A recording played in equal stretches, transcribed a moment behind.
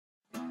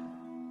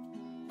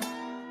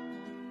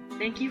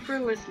Thank you for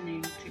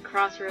listening to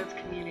Crossroads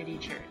Community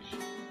Church.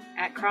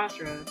 At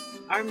Crossroads,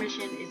 our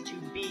mission is to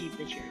be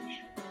the church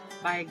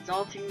by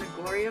exalting the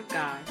glory of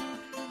God,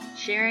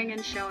 sharing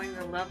and showing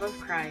the love of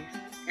Christ,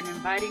 and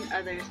inviting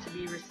others to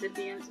be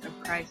recipients of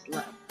Christ's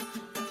love.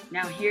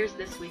 Now here's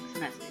this week's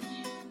message.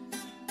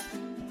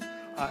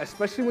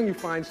 Especially when you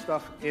find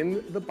stuff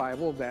in the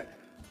Bible that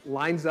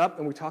lines up,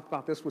 and we talked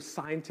about this with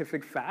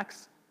scientific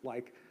facts,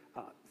 like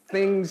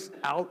things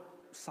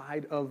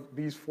outside of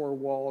these four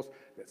walls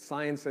that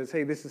science says,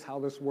 hey, this is how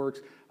this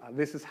works,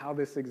 this is how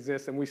this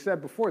exists. And we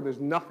said before,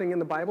 there's nothing in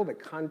the Bible that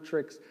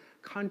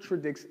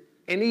contradicts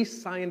any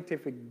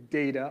scientific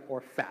data or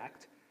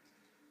fact.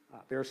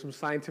 There are some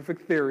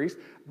scientific theories,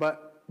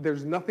 but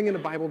there's nothing in the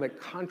Bible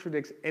that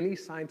contradicts any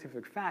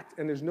scientific fact,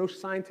 and there's no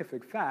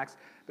scientific facts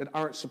that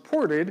aren't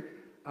supported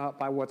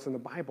by what's in the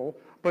Bible.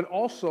 But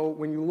also,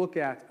 when you look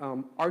at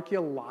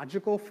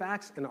archaeological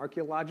facts and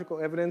archaeological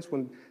evidence,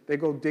 when they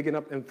go digging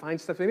up and find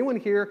stuff, anyone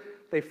here,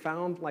 they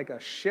found like a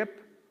ship,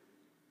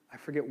 I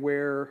forget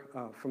where,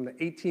 from the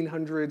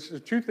 1800s.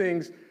 There's two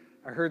things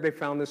I heard they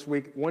found this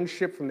week. One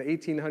ship from the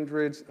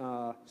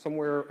 1800s,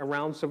 somewhere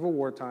around Civil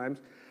War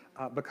times,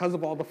 because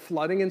of all the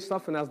flooding and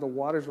stuff, and as the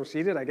waters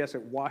receded, I guess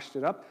it washed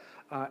it up.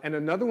 And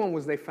another one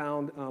was they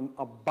found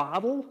a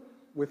bottle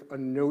with a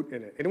note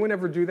in it. Anyone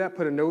ever do that?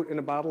 Put a note in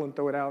a bottle and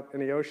throw it out in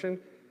the ocean?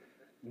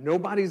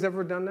 Nobody's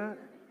ever done that?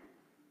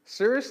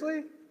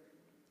 Seriously?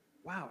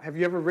 Wow. Have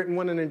you ever written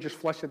one and then just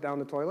flushed it down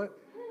the toilet?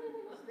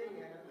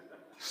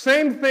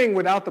 Same thing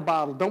without the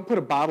bottle. Don't put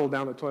a bottle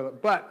down the toilet.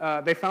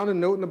 But they found a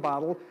note in the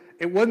bottle.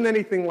 It wasn't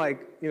anything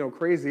like,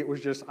 crazy. It was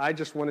just, I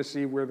just want to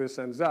see where this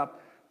ends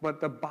up.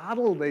 But the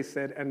bottle, they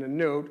said, and the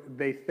note,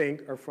 they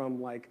think, are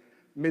from like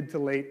mid to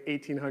late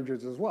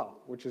 1800s as well,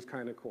 which is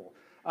kind of cool.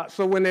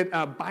 So when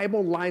the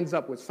Bible lines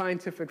up with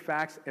scientific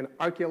facts and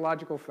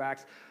archaeological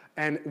facts,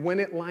 and when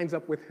it lines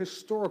up with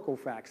historical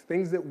facts,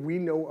 things that we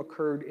know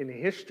occurred in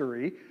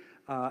history,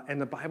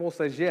 and the Bible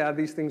says, yeah,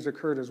 these things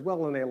occurred as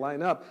well, and they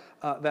line up,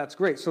 that's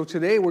great. So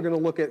today we're going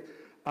to look at,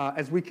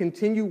 as we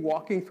continue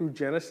walking through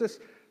Genesis,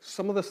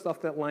 some of the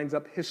stuff that lines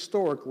up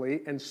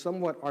historically and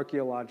somewhat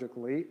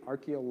archaeologically,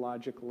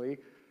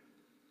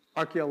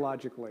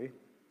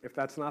 if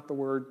that's not the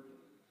word,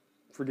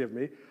 forgive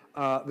me,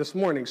 this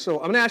morning. So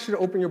I'm going to ask you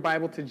to open your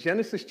Bible to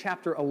Genesis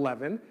chapter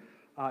 11.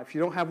 If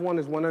you don't have one,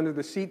 there's one under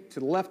the seat to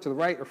the left, to the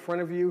right, or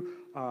front of you,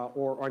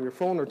 or on your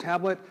phone or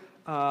tablet.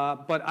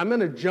 But I'm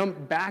going to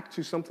jump back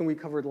to something we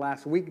covered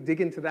last week,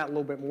 dig into that a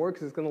little bit more,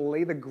 because it's going to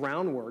lay the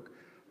groundwork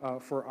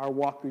for our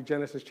walk through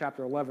Genesis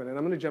chapter 11. And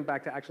I'm going to jump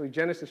back to actually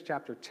Genesis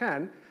chapter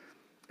 10.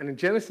 And in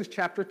Genesis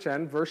chapter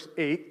 10, verse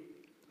 8,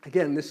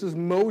 again, this is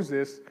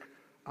Moses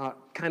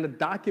kind of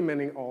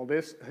documenting all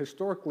this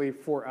historically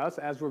for us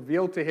as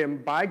revealed to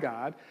him by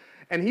God.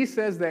 And he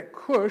says that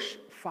Cush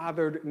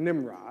fathered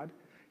Nimrod.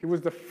 He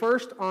was the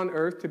first on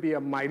earth to be a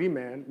mighty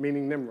man,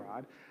 meaning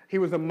Nimrod. He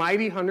was a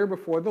mighty hunter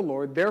before the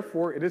Lord.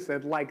 Therefore, it is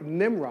said, like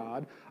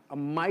Nimrod, a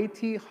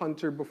mighty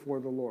hunter before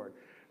the Lord.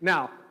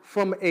 Now,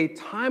 from a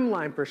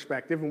timeline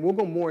perspective, and we'll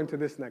go more into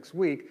this next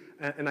week,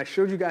 and I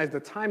showed you guys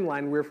the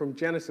timeline where from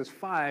Genesis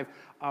 5,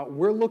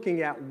 we're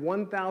looking at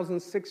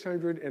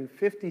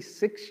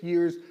 1,656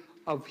 years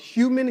of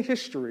human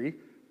history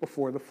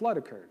before the flood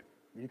occurred.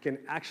 You can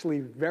actually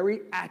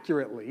very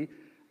accurately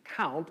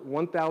count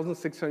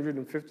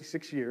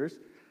 1,656 years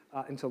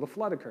until the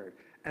flood occurred.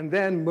 And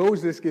then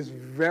Moses gives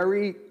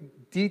very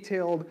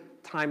detailed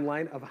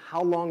timeline of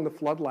how long the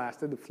flood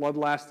lasted.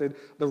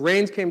 The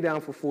rains came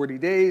down for 40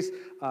 days.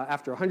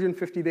 After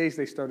 150 days,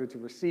 they started to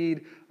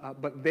recede.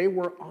 But they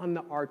were on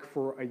the ark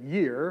for a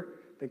year,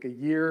 I think a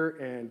year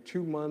and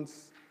 2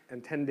 months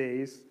and 10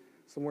 days,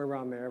 somewhere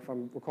around there, if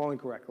I'm recalling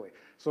correctly.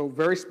 So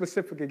very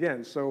specific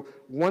again. So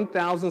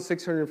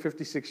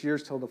 1,656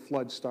 years till the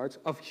flood starts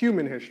of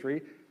human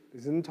history.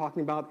 This isn't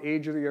talking about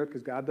age of the earth,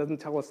 because God doesn't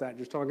tell us that.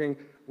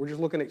 We're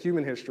just looking at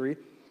human history.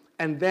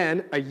 And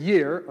then a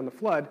year on the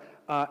flood.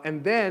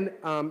 And then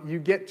you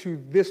get to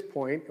this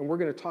point, and we're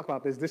going to talk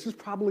about this. This is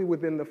probably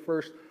within the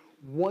first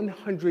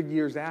 100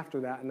 years after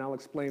that, and I'll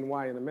explain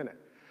why in a minute.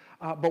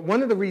 But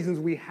one of the reasons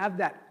we have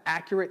that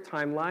accurate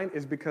timeline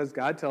is because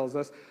God tells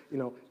us,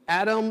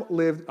 Adam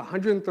lived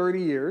 130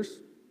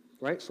 years,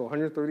 right? So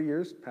 130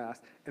 years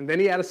passed. And then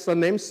he had a son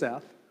named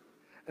Seth.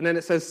 And then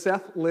it says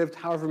Seth lived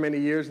however many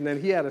years, and then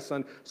he had a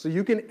son. So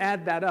you can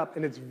add that up,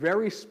 and it's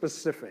very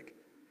specific.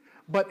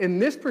 But in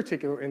this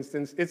particular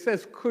instance, it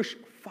says Cush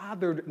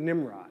fathered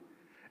Nimrod.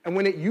 And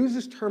when it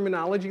uses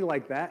terminology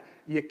like that,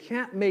 you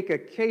can't make a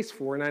case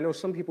for, and I know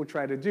some people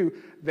try to do,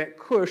 that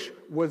Cush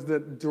was the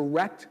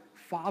direct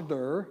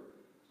father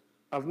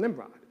of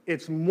Nimrod.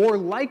 It's more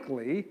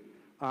likely,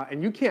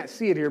 and you can't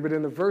see it here, but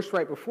in the verse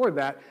right before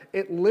that,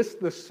 it lists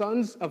the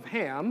sons of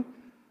Ham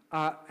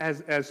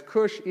as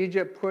Cush,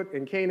 Egypt, Put,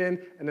 and Canaan,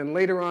 and then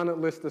later on it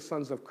lists the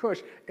sons of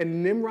Cush.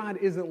 And Nimrod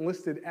isn't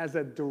listed as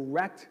a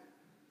direct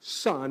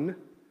son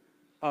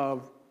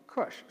of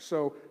Cush.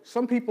 So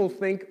some people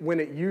think when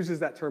it uses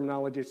that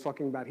terminology, it's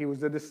talking about he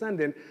was a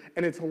descendant,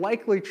 and it's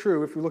likely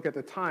true if you look at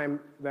the time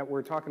that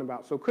we're talking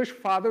about. So Cush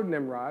fathered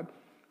Nimrod.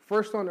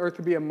 first on earth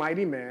to be a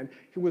mighty man.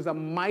 He was a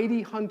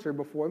mighty hunter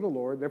before the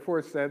Lord. Therefore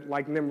it said,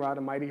 like Nimrod,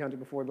 a mighty hunter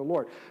before the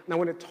Lord. Now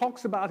when it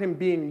talks about him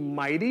being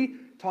mighty,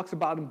 it talks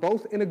about him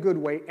both in a good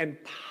way and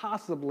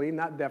possibly,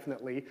 not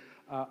definitely,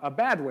 a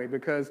bad way,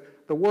 because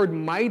the word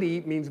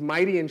mighty means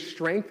mighty in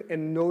strength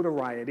and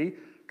notoriety,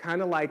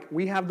 kind of like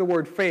we have the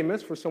word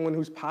famous for someone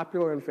who's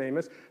popular and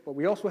famous, but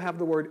we also have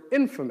the word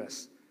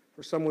infamous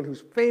for someone who's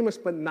famous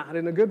but not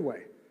in a good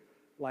way.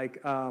 Like,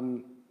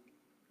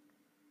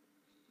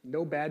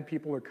 no bad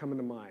people are coming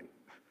to mind.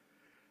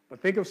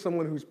 But think of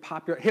someone who's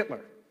popular.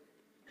 Hitler,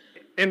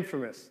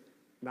 infamous,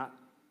 not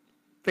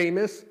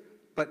famous,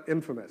 but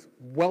infamous.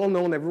 Well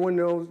known, everyone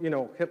knows,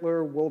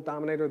 Hitler, world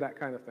dominator, that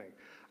kind of thing.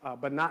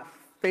 But not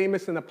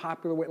famous in a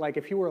popular way. Like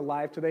if he were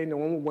alive today, no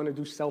one would want to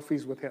do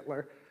selfies with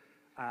Hitler.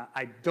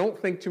 I don't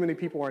think too many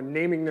people are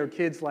naming their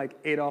kids like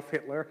Adolf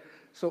Hitler.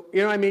 So,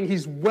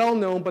 he's well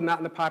known, but not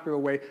in a popular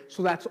way.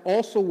 So that's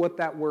also what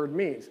that word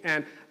means.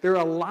 And there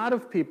are a lot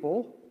of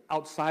people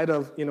outside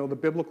of, the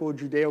biblical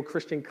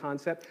Judeo-Christian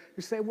concept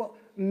who say, well,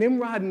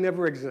 Nimrod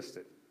never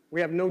existed.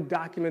 We have no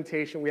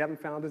documentation. We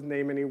haven't found his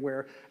name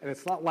anywhere. And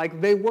it's not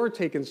like they were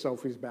taking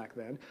selfies back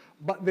then.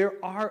 But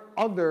there are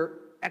other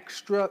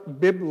extra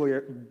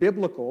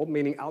biblical,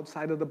 meaning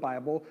outside of the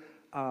Bible,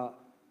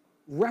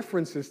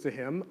 references to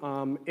him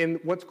in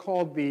what's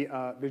called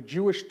the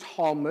Jewish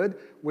Talmud,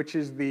 which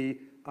is the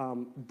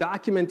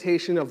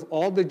documentation of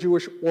all the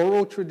Jewish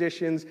oral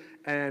traditions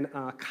and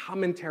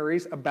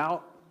commentaries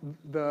about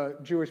the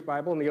Jewish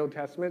Bible in the Old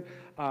Testament.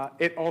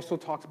 It also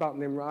talks about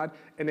Nimrod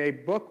in a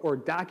book or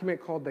document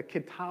called the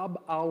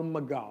Kitab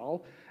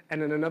al-Magal,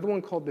 and in another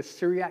one called the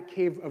Syriac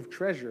Cave of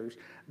Treasures.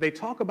 They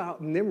talk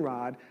about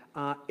Nimrod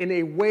in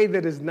a way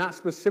that is not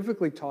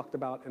specifically talked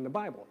about in the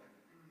Bible,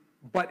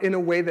 but in a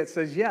way that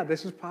says, yeah,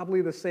 this is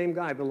probably the same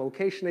guy, the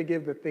location they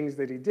give, the things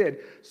that he did.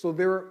 So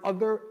there are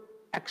other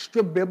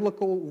extra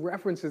biblical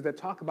references that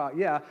talk about,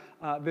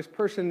 this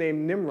person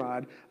named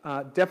Nimrod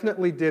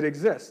definitely did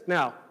exist.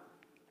 Now,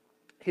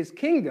 his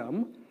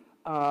kingdom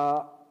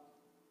that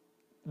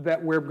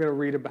we're going to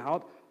read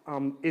about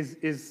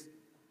is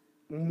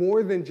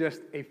more than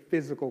just a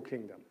physical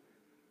kingdom,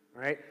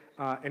 right?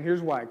 And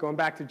here's why. Going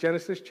back to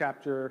Genesis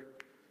chapter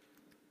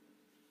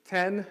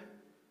 10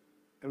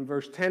 and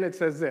verse 10, it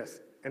says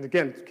this. And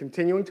again,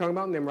 continuing talking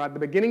about Nimrod, the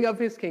beginning of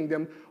his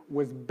kingdom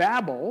was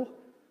Babel,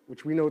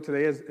 which we know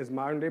today as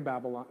modern-day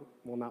Babylon.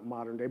 Well, not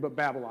modern day, but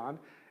Babylon.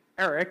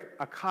 Erech,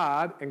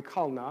 Akkad, and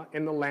Calneh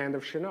in the land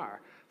of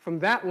Shinar. From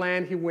that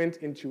land, he went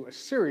into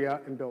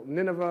Assyria and built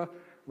Nineveh,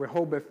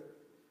 Rehoboth,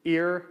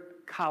 Ir,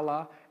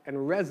 Calah,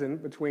 and Rezin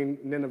between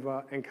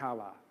Nineveh and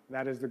Calah.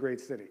 That is the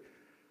great city.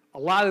 A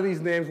lot of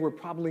these names we're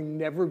probably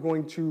never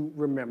going to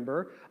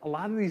remember. A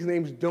lot of these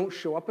names don't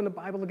show up in the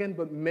Bible again,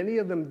 but many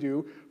of them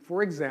do.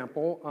 For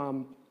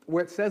example,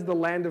 where it says the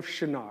land of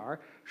Shinar,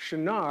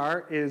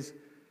 Shinar is,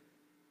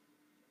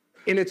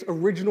 in its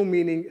original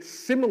meaning,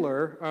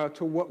 similar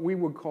to what we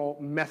would call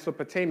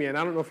Mesopotamia. And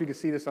I don't know if you can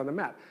see this on the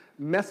map.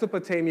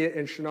 Mesopotamia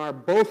and Shinar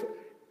both,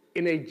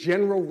 in a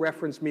general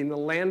reference, mean the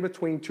land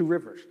between two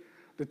rivers.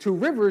 The two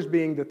rivers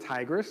being the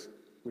Tigris,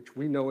 which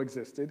we know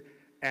existed,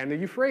 and the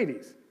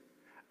Euphrates.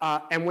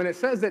 And when it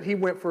says that he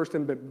went first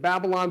in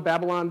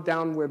Babylon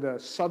down where the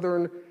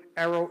southern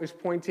arrow is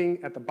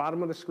pointing at the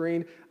bottom of the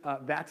screen,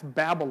 that's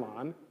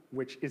Babylon,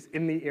 which is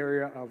in the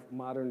area of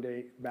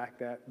modern-day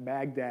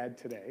Baghdad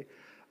today.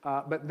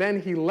 But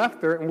then he left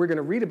there, and we're going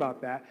to read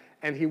about that,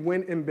 and he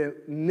went and built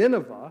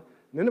Nineveh.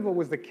 Nineveh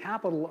was the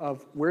capital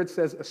of where it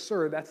says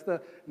Assur. That's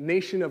the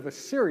nation of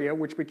Assyria,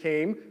 which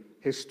became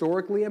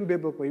historically and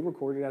biblically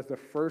recorded as the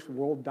first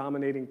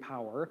world-dominating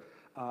power.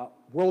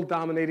 World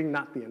dominating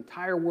not the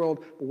entire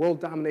world, but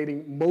world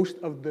dominating most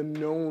of the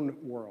known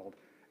world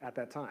at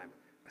that time.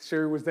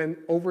 Assyria was then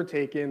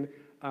overtaken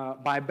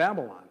by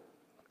Babylon.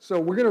 So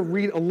we're going to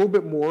read a little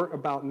bit more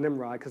about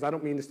Nimrod, because I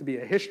don't mean this to be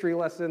a history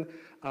lesson,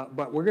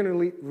 but we're going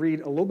to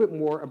read a little bit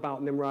more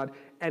about Nimrod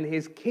and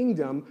his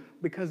kingdom,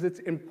 because it's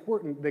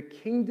important. The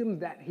kingdom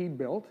that he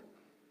built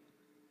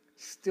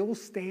still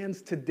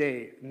stands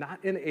today,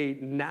 not in a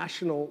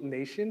national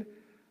nation,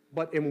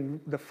 but in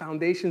the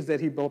foundations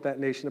that he built that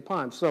nation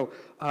upon. So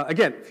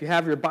again, if you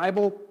have your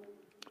Bible,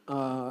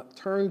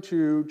 turn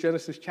to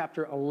Genesis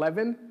chapter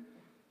 11.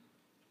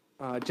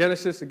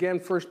 Genesis, again,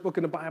 first book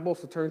in the Bible,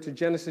 so turn to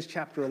Genesis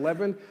chapter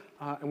 11.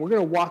 And we're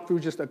going to walk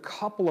through just a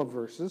couple of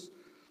verses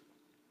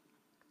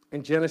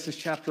in Genesis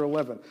chapter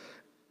 11.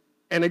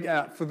 And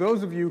for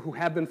those of you who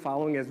have been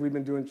following as we've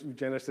been doing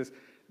Genesis,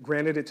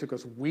 granted it took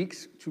us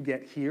weeks to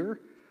get here,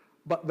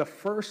 but the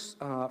first,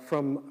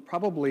 from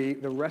probably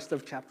the rest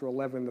of chapter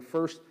 11, the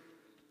first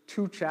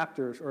 2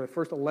 chapters, or the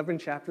first 11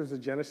 chapters of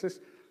Genesis,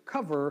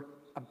 cover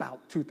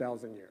about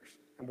 2,000 years.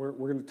 And we're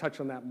going to touch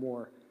on that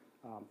more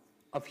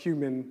of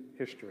human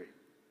history.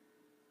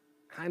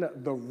 Kind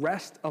of the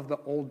rest of the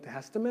Old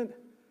Testament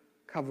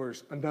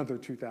covers another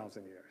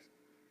 2,000 years.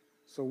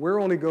 So we're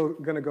only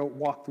going to go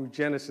walk through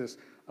Genesis,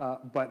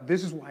 but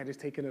this is why it has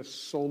taken us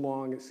so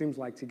long, it seems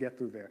like, to get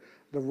through there.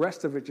 The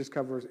rest of it just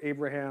covers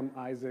Abraham,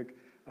 Isaac,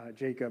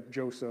 Jacob,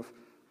 Joseph,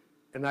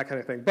 and that kind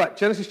of thing. But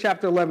Genesis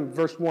chapter 11,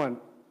 verse 1.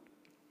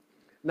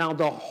 Now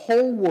the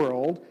whole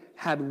world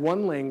had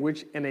one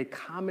language and a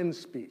common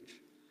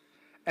speech.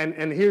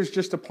 And here's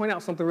just to point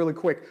out something really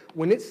quick.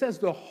 When it says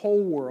the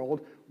whole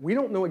world, we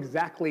don't know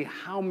exactly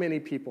how many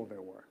people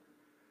there were.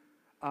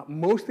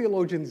 Most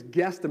theologians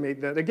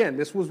guesstimate that, again,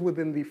 this was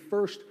within the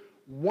first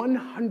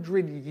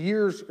 100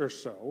 years or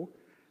so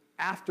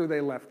after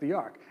they left the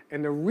ark.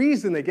 And the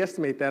reason they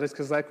guesstimate that is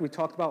because, like we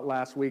talked about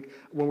last week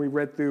when we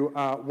read through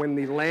when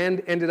the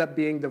land ended up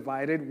being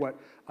divided, what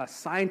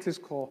scientists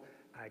call,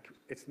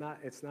 it's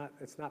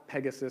not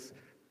Pegasus,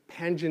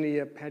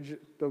 Pangea,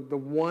 the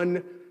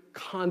one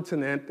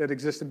continent that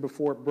existed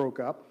before it broke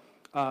up.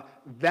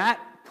 That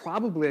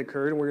probably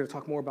occurred, and we're going to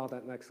talk more about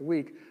that next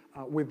week,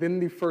 within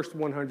the first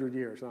 100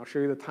 years. And I'll show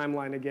you the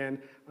timeline again,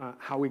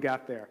 how we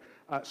got there.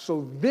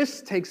 So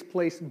this takes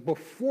place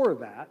before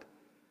that.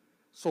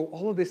 So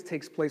all of this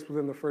takes place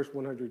within the first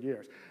 100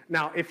 years.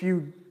 Now, if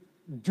you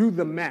do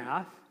the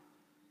math,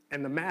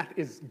 and the math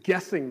is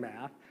guessing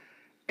math,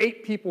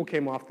 8 people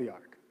came off the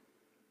ark,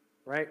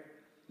 right?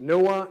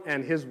 Noah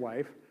and his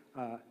wife,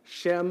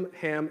 Shem,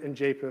 Ham, and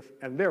Japheth,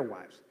 and their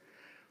wives.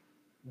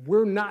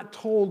 We're not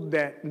told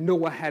that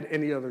Noah had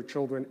any other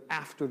children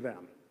after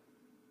them.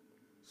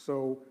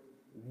 So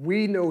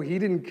we know he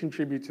didn't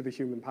contribute to the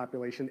human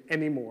population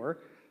any more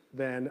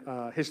than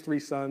his 3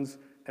 sons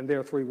and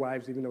their 3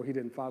 wives, even though he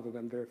didn't father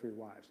them, their 3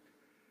 wives.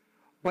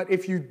 But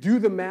if you do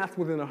the math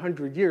within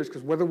 100 years,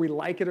 because whether we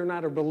like it or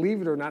not or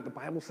believe it or not, the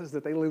Bible says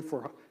that they lived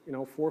for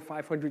 400 or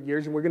 500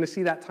 years, and we're going to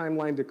see that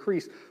timeline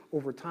decrease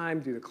over time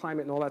due to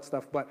climate and all that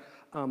stuff. But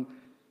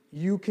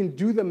you can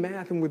do the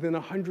math, and within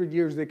 100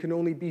 years, there can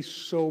only be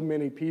so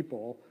many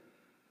people.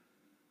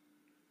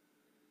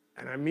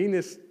 And I mean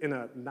this in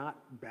a not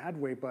bad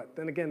way, but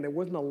then again, there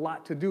wasn't a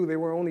lot to do. There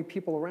were only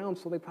people around,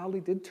 so they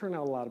probably did turn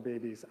out a lot of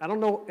babies. I don't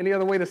know any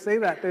other way to say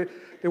that. There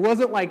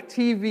wasn't like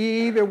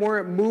TV, there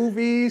weren't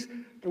movies,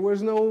 there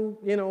was no,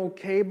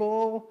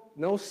 cable,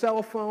 no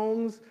cell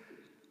phones.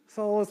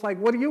 So it's like,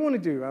 what do you want to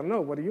do? I don't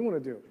know. What do you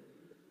want to do?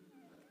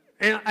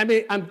 And I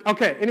mean,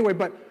 okay, anyway,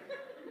 but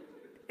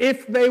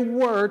if they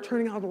were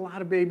turning out a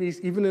lot of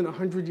babies, even in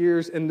 100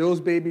 years, and those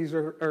babies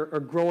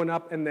are growing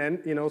up, and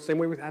then, same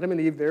way with Adam and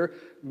Eve, they're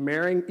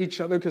marrying each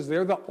other because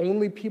they're the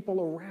only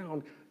people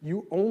around,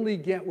 you only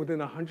get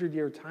within a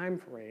 100-year time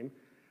frame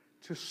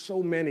to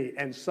so many.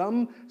 And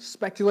some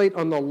speculate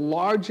on the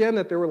large end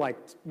that there were like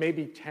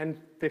maybe 10,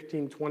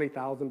 15,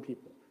 20,000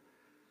 people.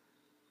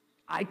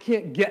 I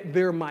can't get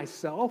there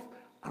myself.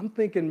 I'm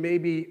thinking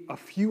maybe a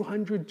few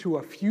hundred to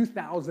a few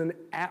thousand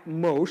at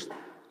most.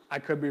 I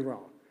could be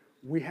wrong.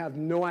 We have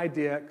no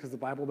idea because the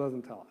Bible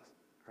doesn't tell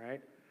us,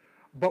 right?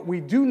 But we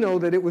do know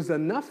that it was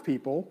enough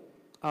people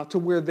to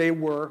where they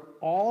were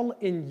all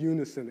in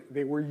unison.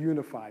 They were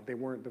unified. They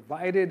weren't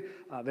divided.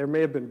 There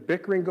may have been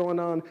bickering going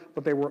on,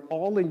 but they were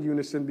all in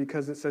unison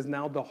because it says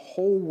now the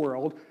whole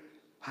world,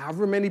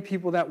 however many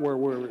people that were,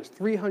 whether it was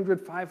 300,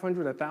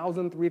 500,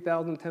 1,000,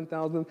 3,000,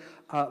 10,000,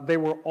 they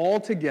were all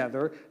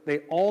together. They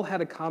all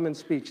had a common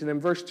speech. And then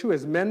verse 2,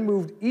 as men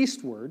moved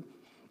eastward,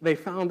 they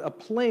found a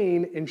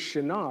plain in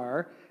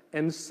Shinar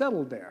and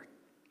settled there.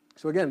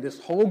 So again, this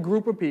whole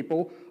group of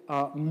people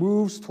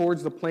moves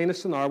towards the plain of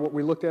Shinar, what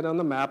we looked at on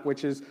the map,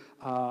 which is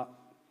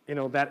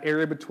that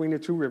area between the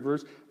 2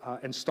 rivers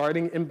and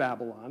starting in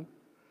Babylon.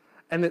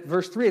 And at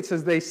verse 3, it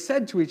says, they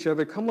said to each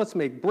other, come, let's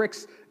make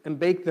bricks and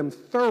bake them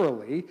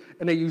thoroughly.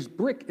 And they used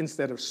brick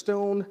instead of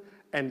stone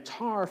and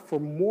tar for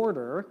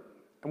mortar.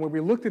 And when we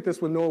looked at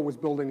this when Noah was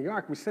building the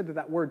ark, we said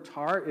that word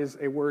tar is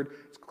a word,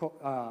 it's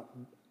called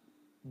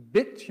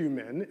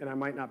bitumen, and I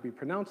might not be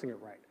pronouncing it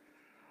right.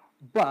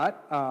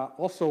 But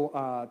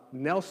also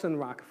Nelson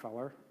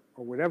Rockefeller,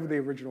 or whatever the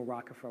original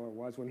Rockefeller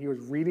was, when he was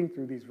reading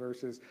through these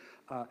verses,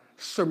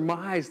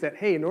 surmised that,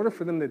 hey, in order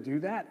for them to do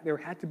that, there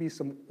had to be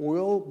some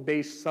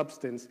oil-based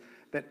substance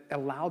that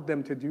allowed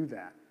them to do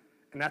that.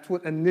 And that's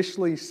what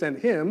initially sent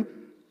him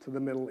to the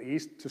Middle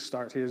East to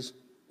start his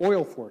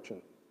oil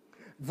fortune.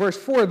 Verse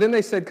 4, then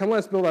they said, come, let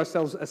us build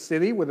ourselves a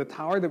city with a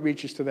tower that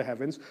reaches to the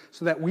heavens,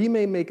 so that we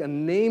may make a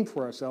name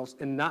for ourselves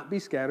and not be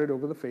scattered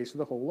over the face of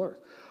the whole earth.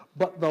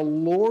 But the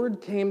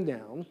Lord came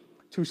down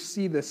to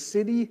see the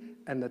city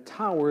and the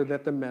tower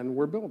that the men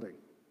were building.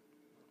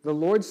 The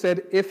Lord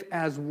said, if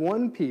as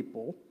one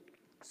people,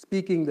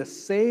 speaking the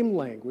same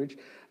language,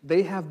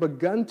 they have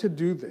begun to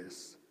do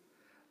this,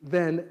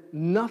 then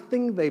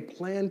nothing they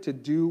plan to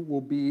do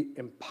will be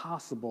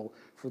impossible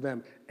for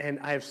them. And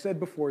I have said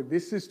before,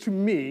 this is to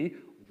me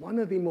one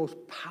of the most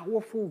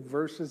powerful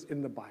verses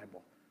in the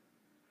Bible.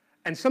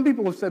 And some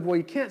people have said, well,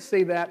 you can't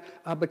say that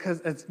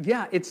because,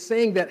 it's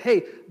saying that,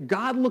 hey,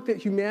 God looked at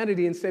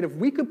humanity and said, if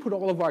we could put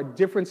all of our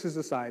differences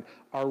aside,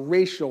 our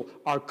racial,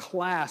 our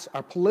class,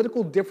 our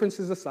political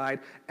differences aside,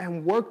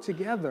 and work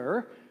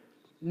together,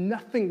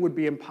 nothing would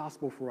be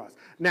impossible for us.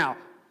 Now,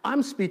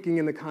 I'm speaking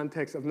in the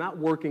context of not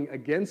working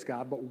against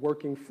God, but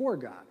working for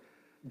God.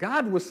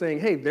 God was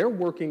saying, hey, they're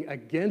working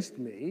against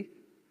me,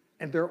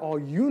 and they're all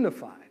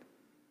unified.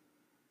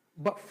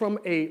 But from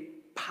a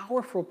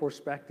powerful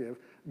perspective,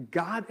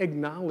 God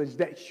acknowledged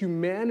that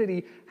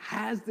humanity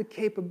has the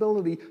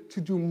capability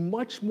to do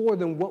much more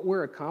than what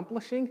we're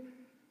accomplishing,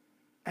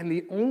 and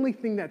the only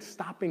thing that's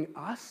stopping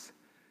us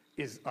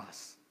is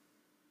us.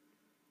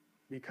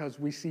 Because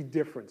we see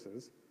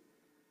differences,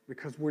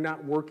 because we're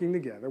not working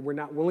together, we're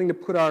not willing to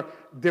put our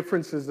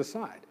differences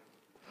aside.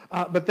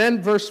 But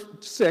then verse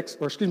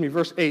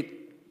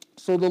 8,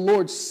 so the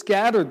Lord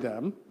scattered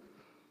them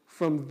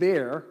from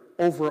there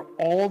over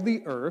all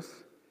the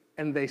earth,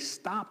 and they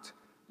stopped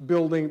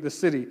building the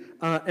city.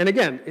 And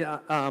again,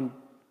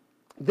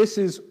 this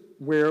is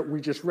where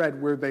we just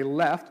read, where they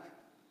left,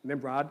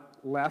 Nimrod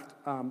left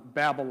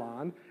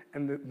Babylon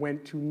and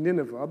went to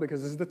Nineveh,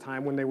 because this is the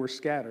time when they were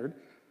scattered.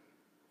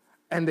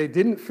 And they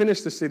didn't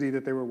finish the city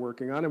that they were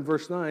working on. In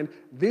verse 9,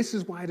 this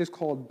is why it is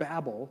called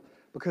Babel,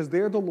 because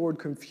there the Lord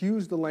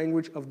confused the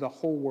language of the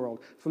whole world.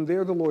 From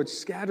there the Lord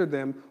scattered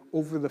them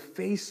over the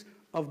face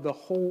of the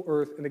whole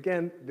earth. And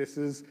again,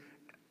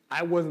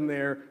 I wasn't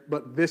there,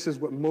 but this is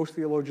what most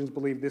theologians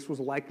believe. This was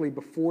likely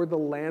before the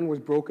land was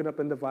broken up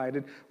and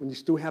divided, when you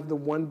still have the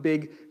one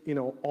big,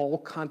 all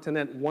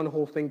continent, one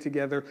whole thing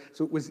together.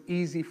 So it was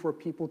easy for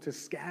people to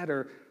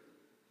scatter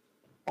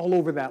all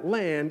over that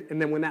land.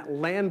 And then when that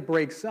land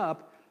breaks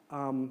up,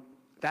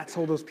 that's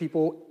how those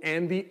people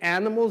and the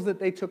animals that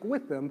they took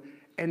with them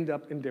end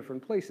up in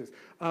different places.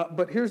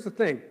 But here's the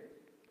thing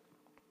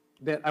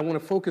that I want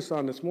to focus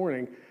on this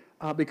morning,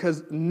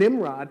 because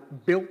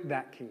Nimrod built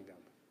that kingdom.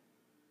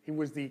 He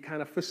was the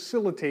kind of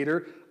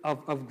facilitator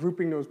of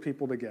grouping those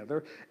people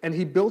together. And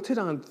he built it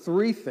on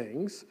three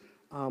things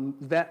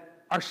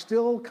that are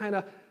still kind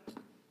of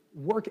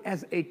work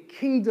as a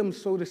kingdom,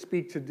 so to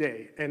speak,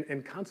 today.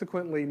 And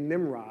consequently,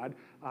 Nimrod,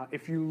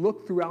 if you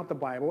look throughout the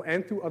Bible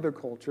and through other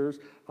cultures,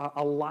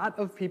 a lot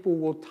of people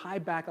will tie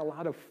back a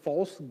lot of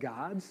false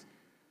gods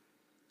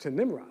to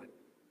Nimrod.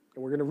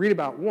 And we're going to read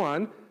about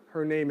one.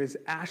 Her name is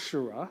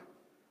Asherah,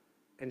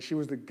 and she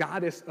was the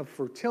goddess of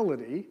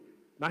fertility,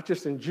 not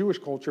just in Jewish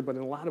culture, but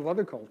in a lot of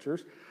other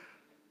cultures.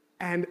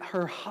 And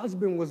her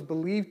husband was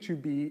believed to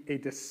be a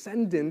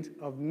descendant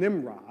of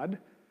Nimrod,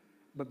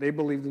 but they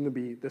believed him to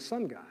be the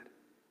sun god.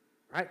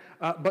 Right?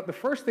 But the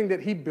first thing that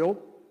he built,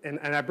 and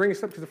I bring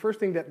this up because the first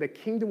thing that the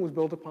kingdom was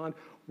built upon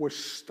was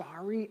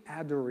starry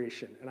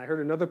adoration. And I heard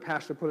another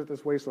pastor put it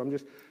this way, so I'm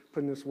just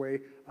putting it this way,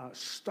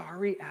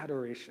 starry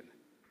adoration.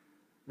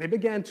 They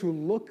began to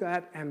look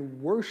at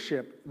and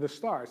worship the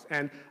stars.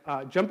 And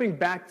jumping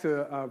back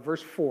to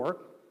verse 4,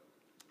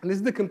 and this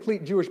is the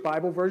complete Jewish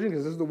Bible version,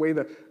 because this is the way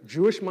the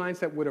Jewish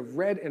mindset would have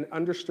read and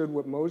understood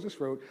what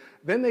Moses wrote.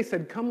 Then they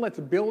said, come, let's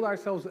build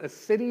ourselves a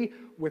city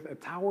with a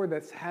tower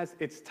that has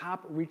its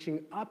top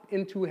reaching up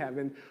into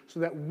heaven, so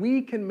that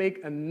we can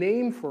make a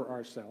name for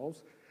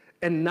ourselves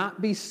and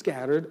not be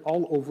scattered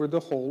all over the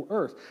whole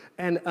earth.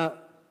 And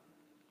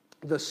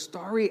the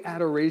starry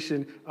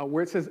adoration,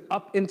 where it says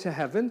up into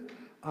heaven,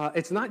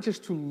 it's not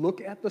just to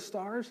look at the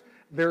stars.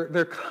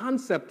 Their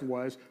concept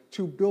was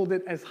to build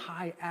it as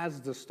high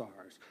as the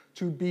stars,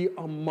 to be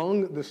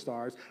among the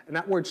stars. And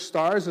that word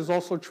stars is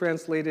also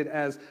translated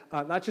as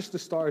not just the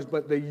stars,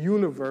 but the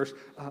universe,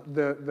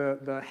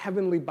 the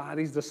heavenly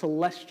bodies, the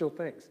celestial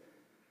things.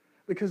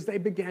 Because they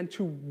began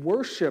to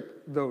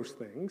worship those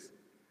things,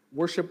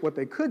 worship what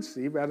they could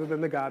see rather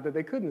than the God that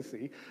they couldn't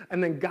see.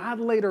 And then God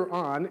later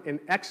on in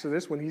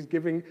Exodus, when he's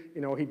giving,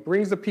 he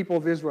brings the people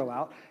of Israel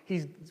out,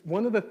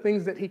 one of the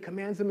things that he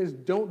commands them is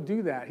don't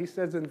do that. He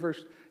says in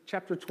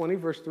chapter 20,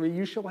 verse 3,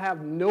 you shall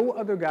have no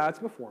other gods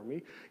before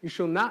me. You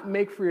shall not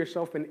make for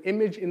yourself an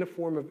image in the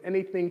form of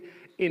anything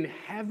in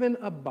heaven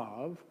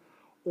above,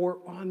 or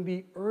on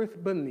the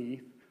earth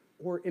beneath,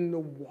 or in the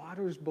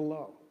waters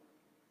below.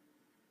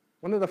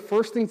 One of the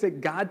first things that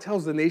God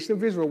tells the nation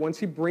of Israel once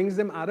he brings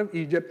them out of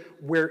Egypt,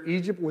 where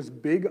Egypt was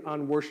big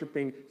on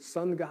worshiping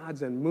sun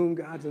gods and moon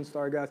gods and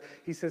star gods,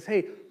 he says,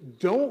 hey,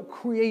 don't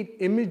create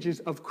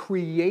images of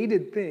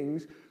created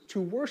things to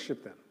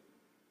worship them.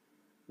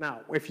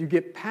 Now, if you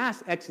get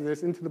past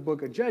Exodus into the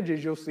book of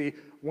Judges, you'll see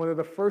one of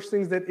the first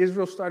things that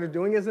Israel started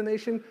doing as a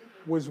nation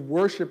was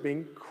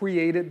worshiping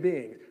created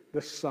beings,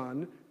 the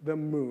sun, the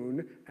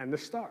moon, and the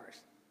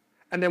stars.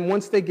 And then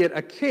once they get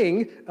a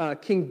king,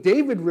 King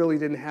David really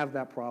didn't have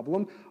that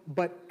problem,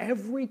 but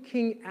every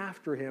king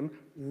after him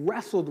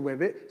wrestled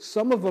with it.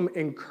 Some of them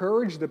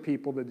encouraged the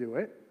people to do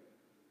it,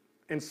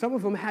 and some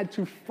of them had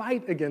to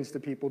fight against the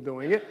people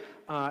doing it.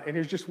 And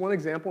here's just one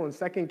example in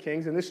 2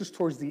 Kings, and this is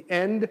towards the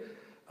end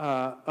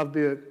of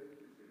the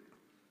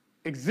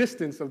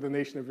existence of the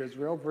nation of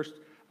Israel.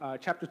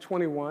 Chapter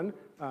 21,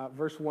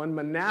 verse 1,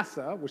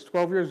 Manasseh was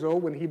 12 years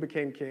old when he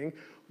became king,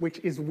 which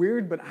is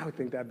weird, but I would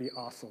think that'd be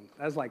awesome.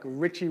 That's like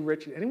Richie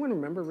Rich. Anyone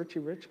remember Richie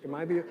Rich?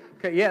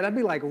 Okay, yeah, that'd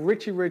be like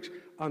Richie Rich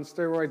on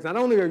steroids. Not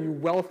only are you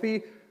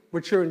wealthy,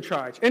 but you're in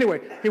charge.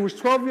 Anyway, he was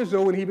 12 years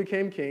old when he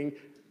became king,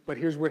 but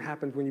here's what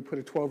happens when you put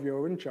a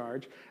 12-year-old in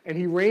charge. And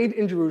he reigned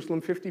in Jerusalem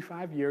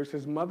 55 years.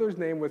 His mother's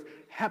name was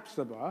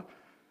Hephzibah.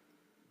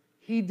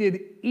 He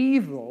did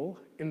evil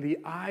in the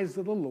eyes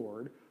of the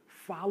Lord,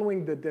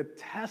 following the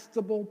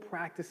detestable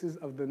practices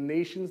of the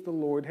nations the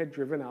Lord had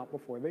driven out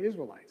before the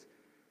Israelites.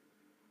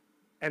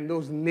 And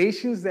those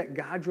nations that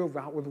God drove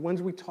out were the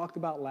ones we talked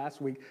about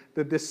last week,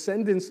 the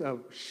descendants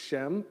of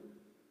Shem,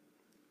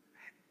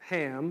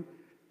 Ham,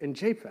 and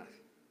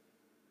Japheth.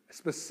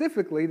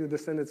 Specifically, the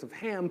descendants of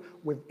Ham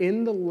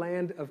within the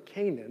land of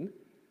Canaan.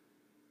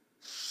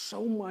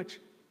 So much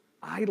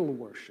idol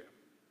worship.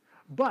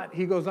 But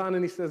he goes on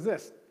and he says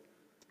this.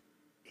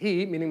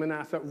 He, meaning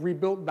Manasseh,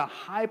 rebuilt the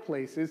high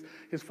places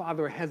his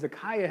father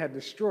Hezekiah had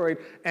destroyed.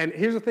 And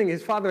here's the thing,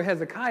 his father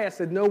Hezekiah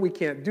said, no, we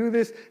can't do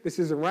this. This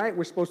isn't right.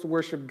 We're supposed to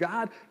worship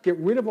God. Get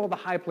rid of all the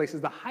high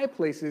places. The high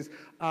places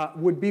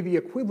would be the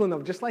equivalent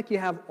of, just like you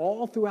have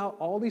all throughout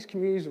all these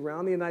communities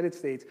around the United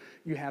States,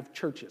 you have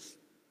churches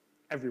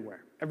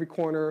everywhere. Every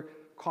corner,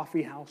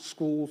 coffee house,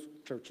 schools,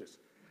 churches.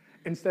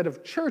 Instead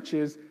of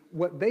churches,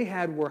 what they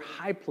had were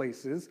high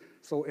places.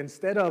 So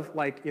instead of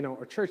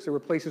a church, there were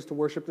places to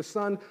worship the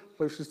sun,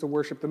 places to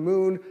worship the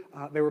moon.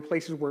 There were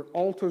places where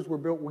altars were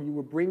built where you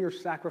would bring your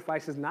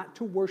sacrifices not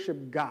to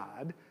worship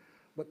God,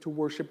 but to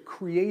worship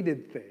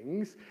created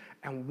things.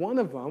 And one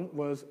of them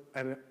was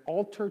an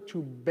altar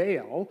to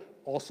Baal,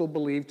 also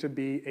believed to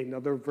be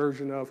another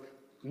version of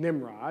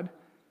Nimrod,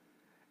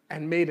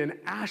 and made an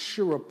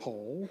Asherah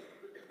pole.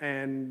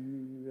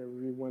 And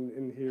everyone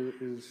in here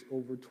is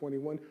over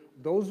 21.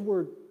 Those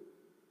were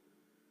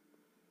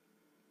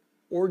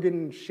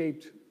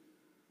organ-shaped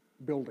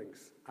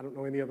buildings. I don't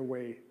know any other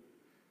way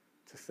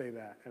to say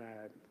that, and I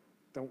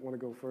don't want to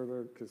go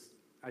further because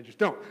I just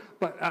don't.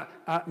 But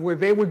where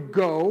they would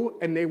go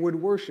and they would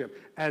worship,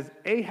 as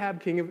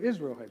Ahab, king of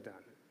Israel, had done.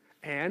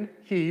 And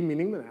he,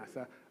 meaning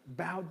Manasseh,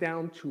 bowed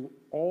down to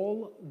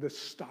all the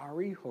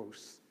starry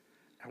hosts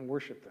and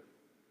worshiped them.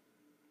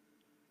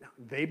 Now,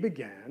 they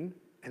began,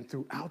 and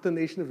throughout the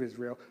nation of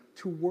Israel,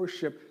 to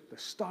worship the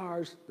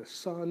stars, the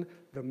sun,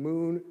 the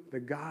moon, the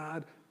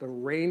god, the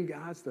rain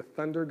gods, the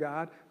thunder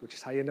god, which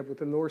is how you end up with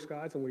the Norse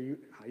gods, and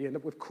how you end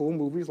up with cool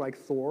movies like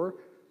Thor.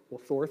 Well,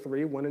 Thor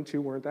 3, 1 and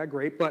 2 weren't that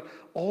great, but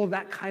all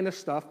that kind of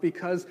stuff,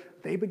 because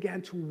they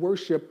began to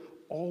worship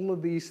all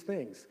of these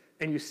things.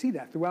 And you see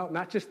that throughout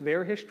not just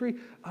their history,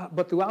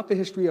 but throughout the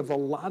history of a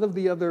lot of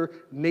the other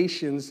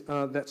nations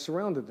that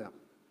surrounded them.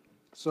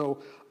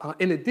 So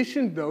in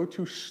addition, though,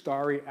 to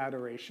starry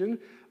adoration,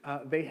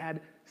 they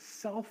had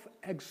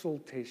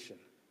self-exaltation.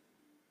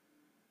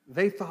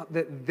 They thought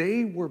that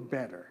they were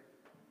better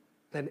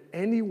than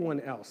anyone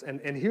else. And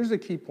here's the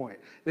key point.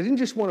 They didn't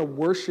just want to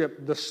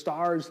worship the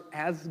stars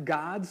as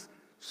gods,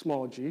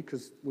 small g,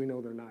 because we know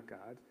they're not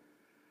God.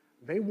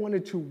 They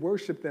wanted to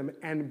worship them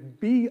and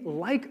be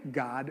like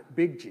God,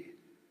 big G.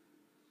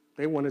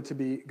 They wanted to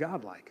be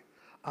godlike.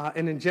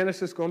 And in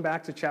Genesis, going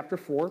back to chapter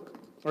 4,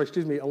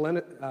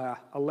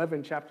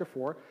 11, chapter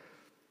 4,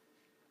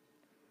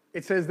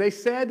 it says, they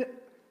said,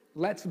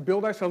 let's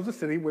build ourselves a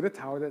city with a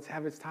tower that's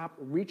have its top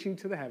reaching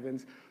to the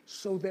heavens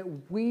so that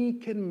we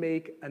can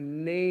make a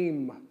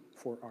name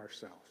for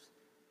ourselves.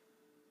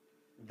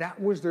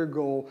 That was their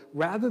goal.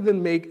 Rather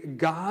than make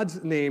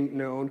God's name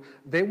known,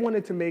 they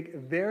wanted to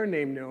make their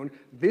name known.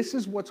 This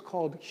is what's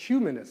called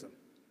humanism.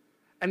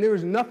 And there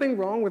is nothing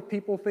wrong with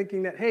people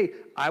thinking that, hey,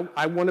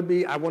 I want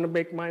to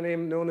make my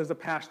name known as a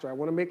pastor. I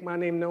want to make my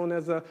name known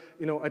as a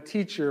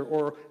teacher,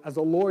 or as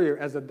a lawyer,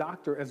 as a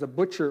doctor, as a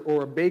butcher,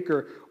 or a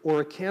baker,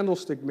 or a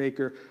candlestick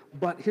maker.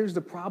 But here's the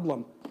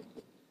problem.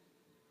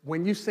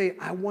 When you say,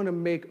 I want to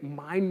make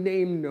my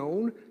name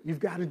known, you've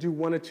got to do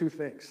one of two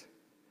things.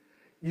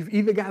 You've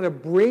either got to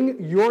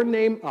bring your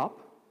name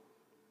up,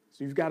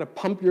 so you've got to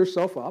pump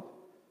yourself up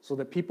so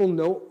that people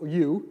know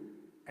you,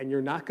 and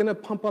you're not going to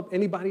pump up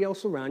anybody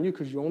else around you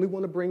because you only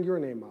want to bring your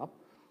name up,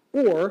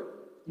 or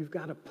you've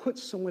got to put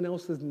someone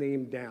else's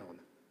name down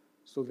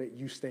so that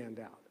you stand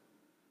out.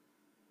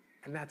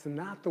 And that's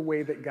not the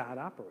way that God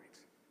operates.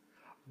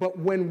 But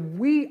when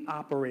we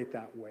operate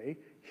that way,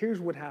 here's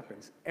what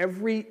happens.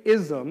 Every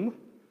ism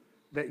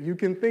that you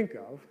can think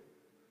of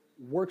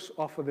works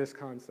off of this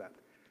concept.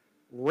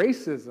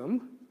 Racism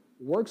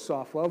works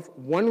off of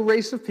one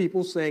race of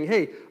people saying,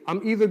 hey,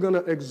 I'm either going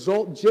to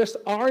exalt just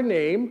our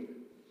name,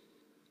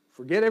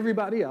 forget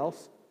everybody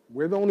else,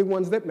 we're the only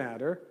ones that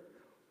matter,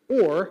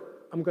 or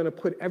I'm going to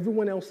put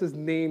everyone else's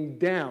name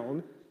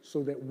down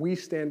so that we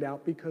stand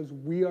out because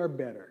we are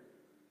better.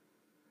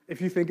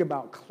 If you think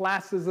about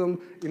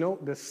classism,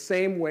 the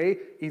same way,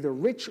 either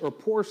rich or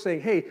poor saying,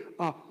 hey,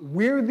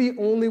 we're the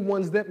only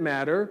ones that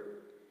matter,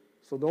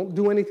 so don't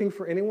do anything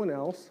for anyone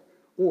else,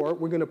 or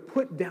we're going to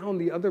put down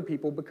the other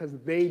people because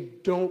they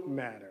don't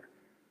matter.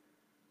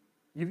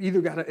 You've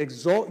either got to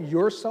exalt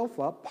yourself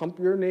up, pump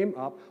your name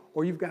up,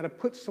 or you've got to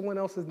put someone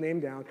else's name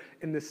down.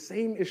 And the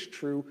same is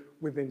true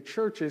within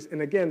churches.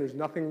 And again, there's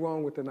nothing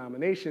wrong with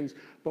denominations,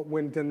 but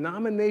when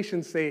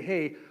denominations say,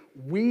 hey,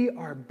 we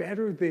are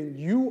better than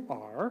you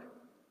are,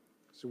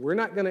 so we're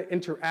not going to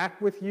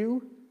interact with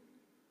you,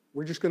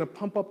 we're just going to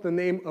pump up the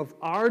name of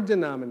our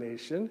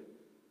denomination,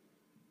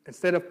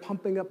 instead of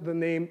pumping up the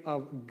name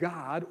of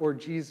God or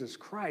Jesus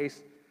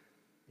Christ,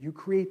 you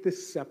create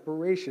this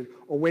separation.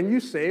 Or when you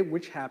say,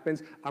 which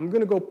happens, I'm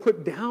going to go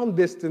put down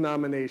this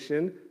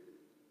denomination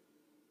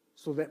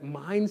so that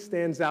mine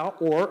stands out,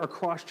 or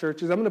across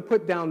churches, I'm going to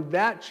put down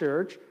that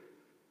church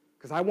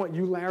Because I want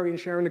you, Larry and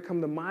Sharon, to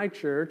come to my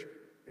church,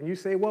 and you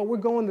say, well, we're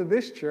going to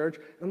this church,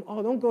 and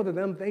oh, don't go to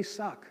them, they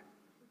suck.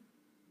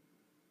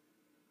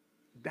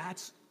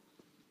 That's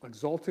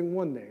exalting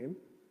one name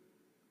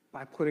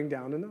by putting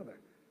down another.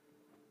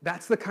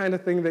 That's the kind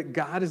of thing that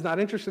God is not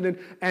interested in.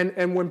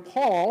 And when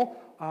Paul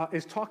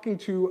is talking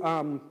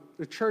to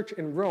the church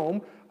in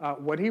Rome,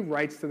 what he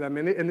writes to them,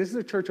 and this is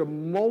a church of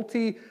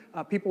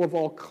people of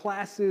all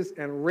classes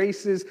and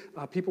races,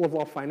 people of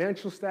all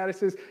financial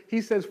statuses.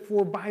 He says,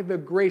 for by the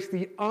grace,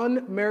 the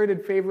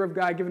unmerited favor of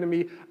God given to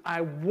me,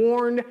 I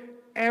warn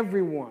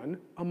everyone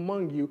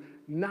among you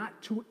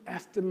not to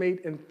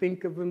estimate and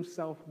think of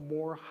himself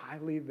more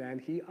highly than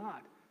he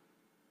ought.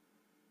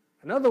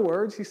 In other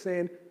words, he's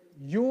saying,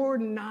 you're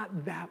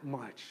not that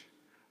much.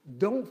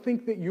 Don't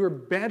think that you're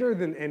better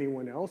than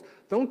anyone else.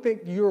 Don't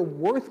think you're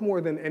worth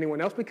more than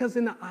anyone else, because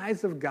in the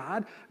eyes of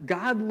God,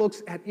 God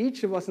looks at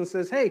each of us and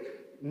says, hey,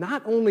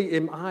 not only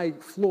am I,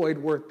 Floyd,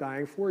 worth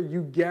dying for,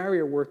 you, Gary,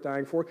 are worth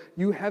dying for,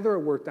 you, Heather, are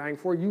worth dying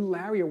for, you,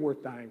 Larry, are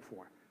worth dying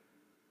for.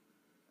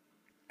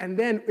 And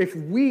then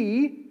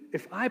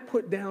if I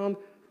put down,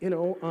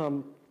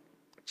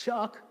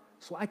 Chuck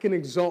so I can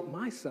exalt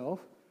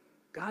myself,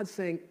 God's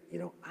saying,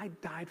 I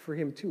died for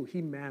him too.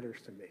 He matters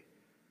to me.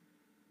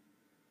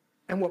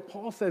 And what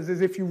Paul says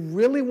is, if you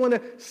really want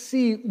to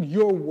see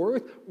your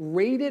worth,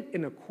 rate it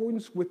in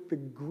accordance with the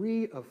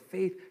degree of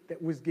faith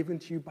that was given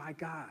to you by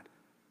God.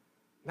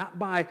 Not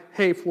by,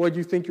 hey, Floyd,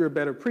 you think you're a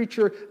better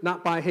preacher.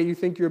 Not by, hey, you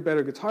think you're a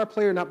better guitar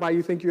player. Not by,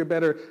 you think you're a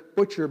better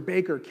butcher,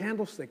 baker,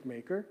 candlestick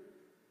maker.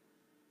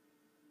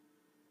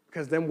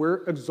 Because then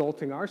we're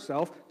exalting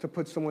ourselves to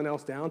put someone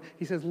else down.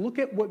 He says, look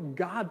at what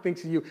God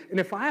thinks of you.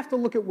 And if I have to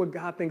look at what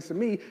God thinks of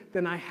me,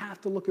 then I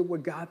have to look at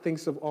what God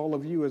thinks of all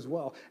of you as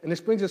well. And this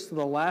brings us to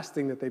the last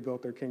thing that they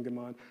built their kingdom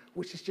on,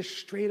 which is just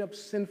straight up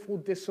sinful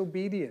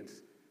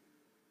disobedience.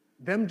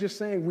 Them just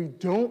saying, we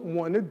don't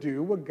want to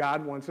do what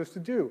God wants us to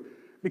do.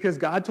 Because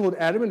God told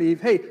Adam and Eve,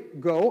 hey,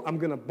 go, I'm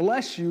going to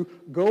bless you,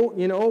 go,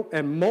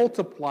 and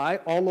multiply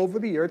all over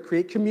the earth,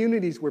 create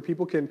communities where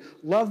people can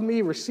love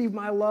me, receive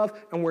my love,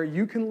 and where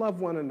you can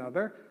love one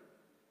another.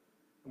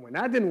 And when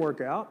that didn't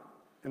work out,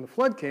 and the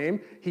flood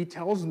came, he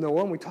tells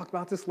Noah, and we talked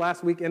about this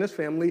last week, and his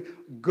family,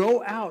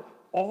 go out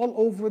all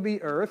over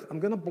the earth, I'm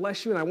going to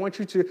bless you, and I want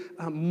you to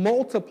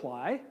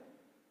multiply.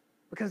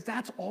 Because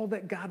that's all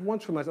that God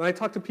wants from us. And I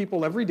talk to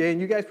people every day, and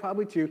you guys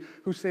probably too,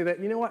 who say that,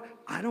 you know what,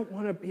 I don't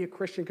want to be a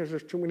Christian because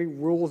there's too many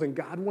rules and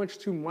God wants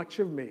too much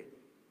of me.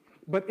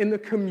 But in the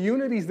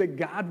communities that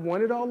God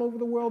wanted all over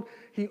the world,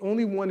 he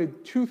only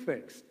wanted two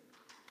things.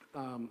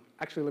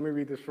 Actually, let me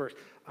read this first.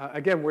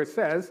 Again, where it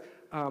says,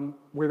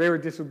 where they were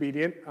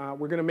disobedient,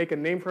 we're going to make a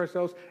name for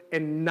ourselves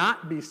and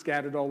not be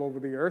scattered all over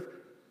the earth,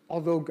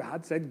 although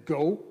God said,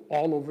 go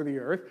all over the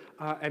earth.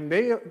 And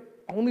they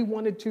only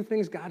wanted two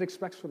things God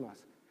expects from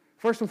us.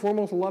 First and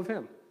foremost, love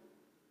him.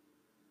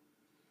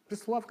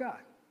 Just love God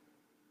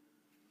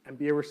and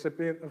be a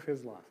recipient of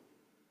his love.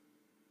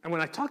 And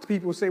when I talk to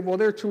people who say, well,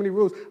 there are too many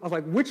rules, I was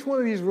like, which one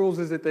of these rules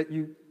is it that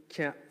you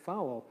can't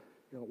follow?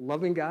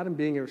 Loving God and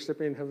being a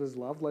recipient of his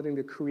love, letting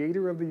the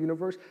creator of the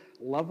universe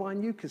love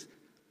on you, because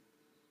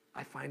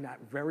I find that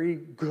very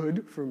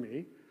good for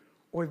me.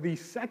 Or the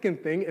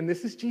second thing, and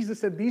this is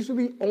Jesus said, these are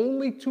the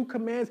only two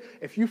commands.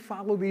 If you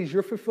follow these,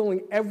 you're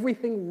fulfilling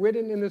everything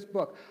written in this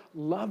book.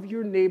 Love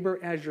your neighbor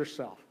as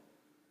yourself.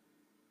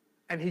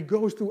 And he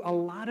goes through a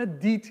lot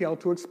of detail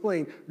to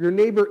explain your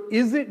neighbor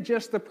isn't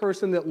just the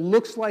person that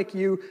looks like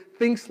you,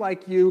 thinks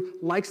like you,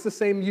 likes the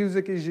same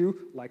music as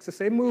you, likes the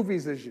same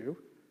movies as you.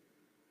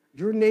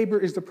 Your neighbor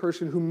is the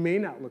person who may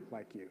not look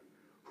like you,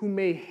 who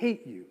may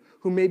hate you,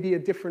 who may be a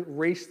different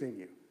race than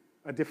you,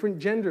 a different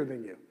gender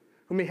than you,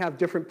 who may have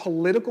different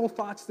political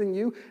thoughts than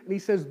you. And he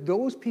says,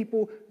 those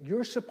people,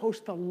 you're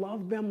supposed to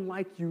love them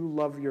like you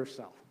love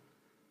yourself.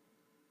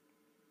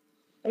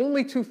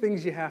 Only two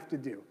things you have to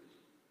do.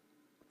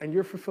 And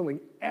you're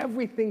fulfilling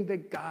everything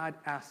that God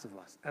asks of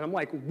us. And I'm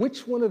like,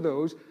 which one of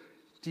those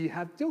do you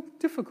have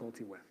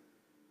difficulty with?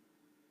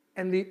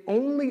 And the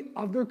only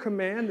other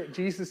command that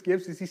Jesus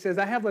gives is he says,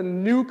 I have a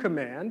new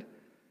command.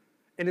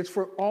 And it's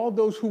for all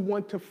those who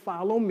want to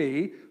follow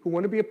me, who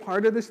want to be a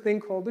part of this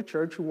thing called the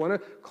church, who want to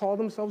call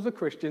themselves a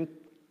Christian.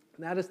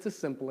 And that is to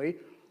simply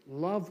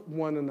love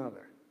one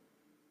another.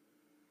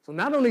 So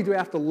not only do I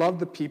have to love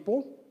the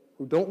people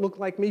who don't look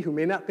like me, who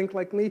may not think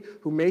like me,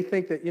 who may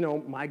think that,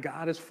 my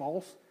God is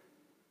false,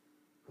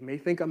 who may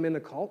think I'm in a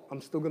cult, I'm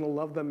still going to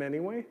love them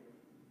anyway.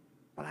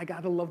 But I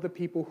got to love the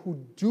people who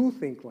do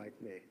think like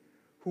me,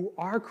 who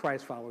are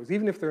Christ followers,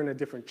 even if they're in a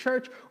different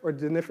church or a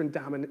different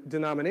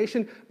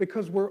denomination,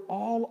 because we're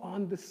all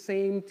on the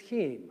same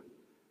team.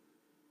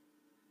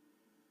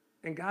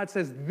 And God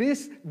says,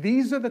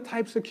 these are the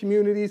types of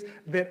communities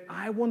that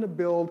I want to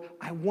build,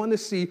 I want to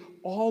see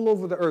all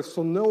over the earth.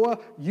 So Noah,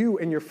 you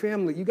and your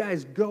family, you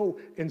guys go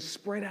and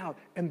spread out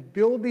and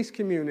build these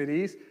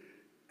communities.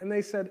 And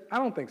they said, I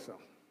don't think so.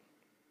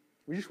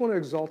 We just want to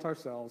exalt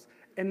ourselves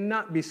and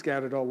not be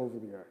scattered all over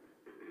the earth.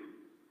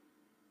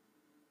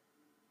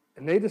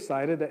 And they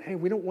decided that, hey,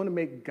 we don't want to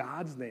make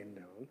God's name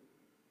known.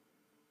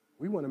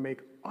 We want to make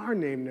our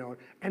name known.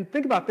 And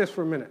think about this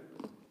for a minute.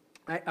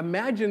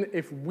 Imagine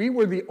if we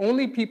were the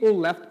only people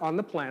left on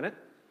the planet,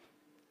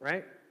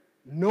 right?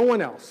 No one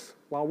else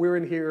while we're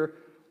in here,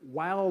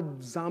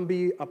 wild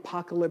zombie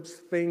apocalypse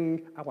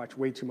thing. I watch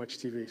way too much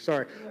TV,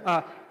 sorry.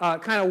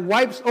 Kind of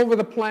wipes over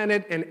the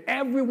planet, and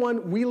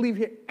we leave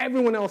here,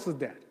 everyone else is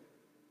dead,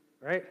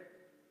 right?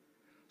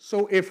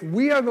 So if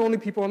we are the only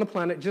people on the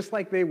planet, just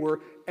like they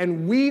were,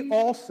 and we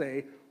all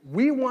say,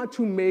 we want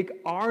to make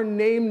our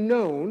name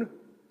known,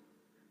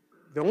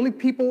 the only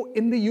people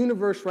in the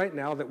universe right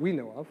now that we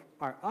know of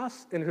are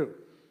us and who?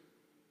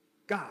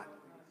 God.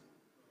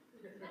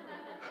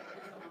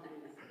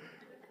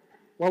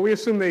 Well, we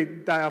assume they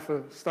die off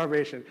of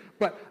starvation,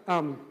 but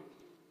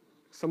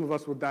some of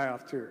us will die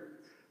off too.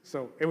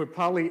 So it would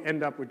probably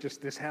end up with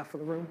just this half of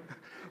the room.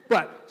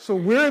 But so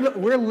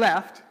we're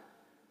left.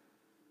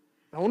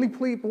 The only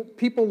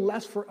people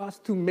left for us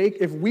to make,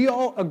 if we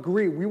all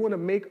agree we want to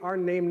make our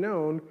name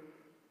known,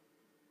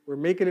 we're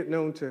making it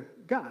known to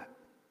God.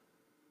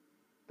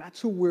 That's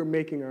who we're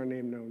making our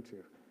name known to.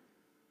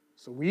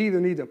 So we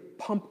either need to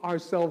pump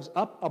ourselves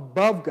up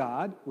above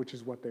God, which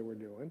is what they were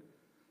doing,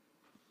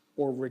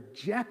 or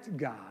reject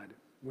God,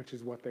 which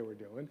is what they were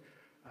doing,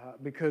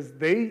 because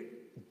they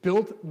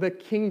built the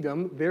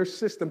kingdom, their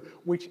system,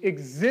 which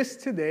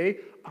exists today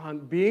on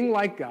being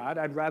like God.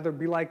 I'd rather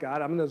be like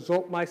God. I'm going to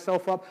exalt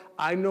myself up.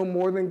 I know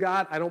more than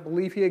God. I don't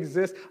believe he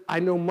exists. I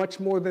know much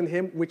more than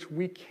him, which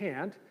we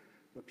can't,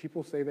 but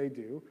people say they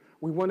do.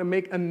 We want to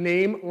make a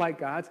name like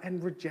God's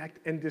and reject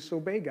and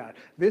disobey God.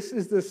 This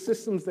is the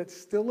systems that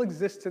still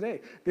exist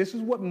today. This is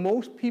what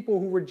most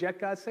people who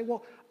reject God say,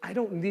 well, I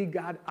don't need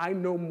God. I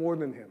know more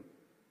than him.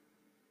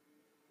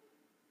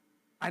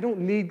 I don't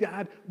need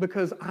God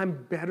because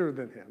I'm better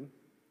than him.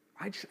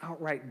 I just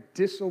outright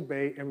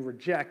disobey and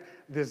reject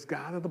this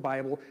God of the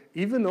Bible,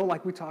 even though,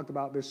 like we talked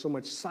about, there's so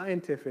much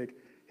scientific,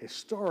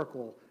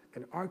 historical,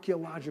 and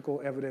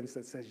archaeological evidence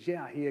that says,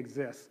 yeah, he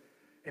exists.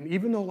 And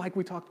even though, like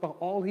we talked about,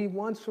 all he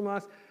wants from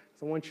us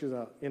is I want you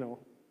to,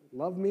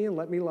 love me and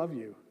let me love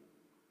you.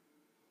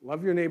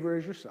 Love your neighbor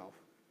as yourself.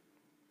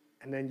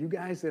 And then you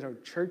guys that are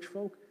church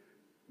folk,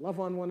 love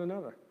on one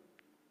another.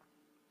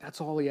 That's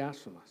all he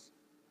asks from us.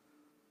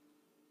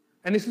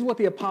 And this is what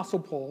the Apostle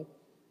Paul,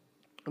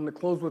 I'm going to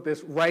close with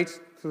this, writes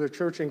to the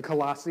church in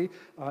Colossae,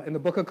 in the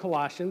book of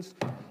Colossians.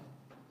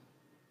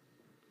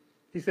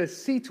 He says,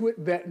 see to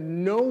it that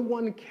no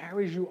one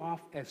carries you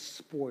off as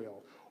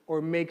spoil or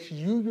makes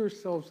you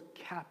yourselves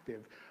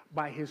captive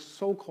by his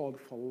so-called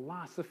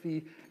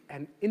philosophy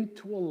and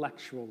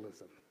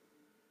intellectualism.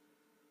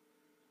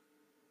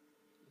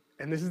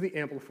 And this is the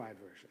Amplified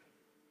Version.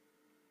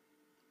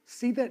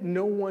 See that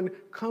no one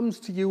comes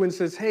to you and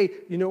says, hey,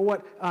 you know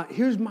what?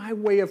 Here's my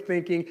way of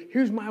thinking.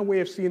 Here's my way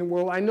of seeing the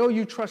world. I know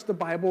you trust the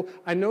Bible.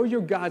 I know your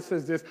God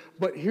says this,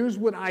 but here's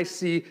what I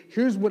see.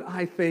 Here's what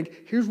I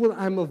think. Here's what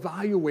I'm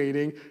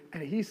evaluating.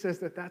 And he says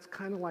that that's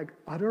kind of like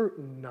utter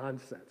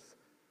nonsense.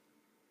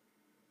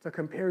 To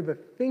compare the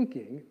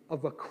thinking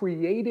of a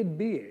created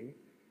being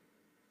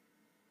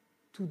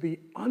to the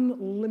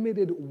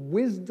unlimited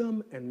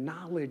wisdom and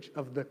knowledge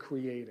of the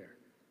Creator.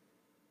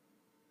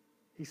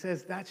 He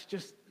says that's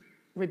just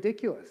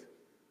ridiculous.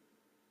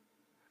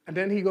 And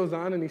then he goes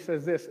on and he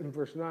says this in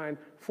verse 9,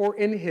 for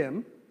in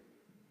him,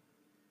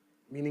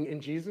 meaning in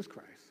Jesus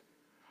Christ,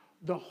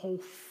 the whole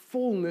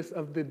fullness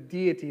of the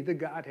deity, the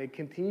Godhead,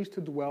 continues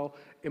to dwell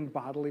in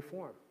bodily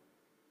form.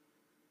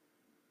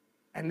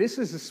 And this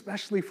is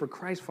especially for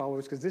Christ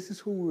followers, because this is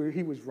who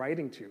he was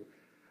writing to.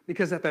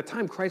 Because at that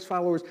time, Christ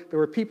followers, there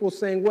were people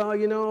saying, well,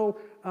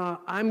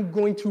 I'm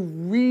going to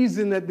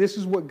reason that this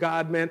is what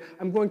God meant.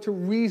 I'm going to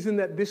reason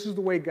that this is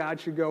the way God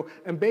should go.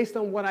 And based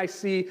on what I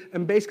see,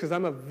 and because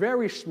I'm a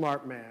very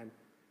smart man,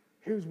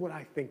 here's what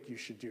I think you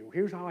should do.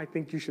 Here's how I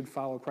think you should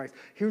follow Christ.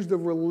 Here's the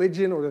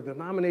religion or the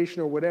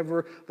denomination or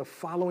whatever, the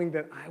following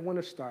that I want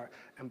to start.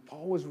 And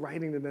Paul was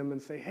writing to them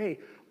and say, hey,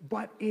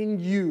 but in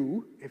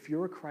you, if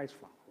you're a Christ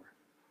follower,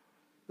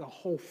 the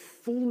whole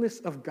fullness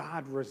of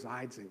God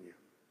resides in you.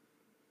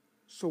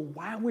 So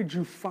why would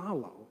you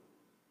follow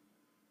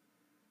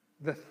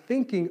the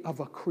thinking of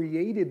a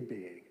created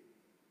being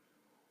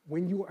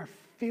when you are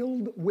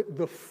filled with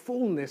the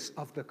fullness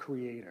of the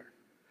Creator?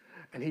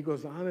 And he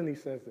goes on and he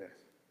says this,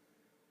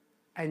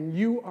 and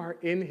you are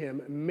in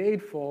him,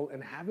 made full,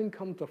 and having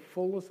come to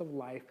fullness of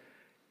life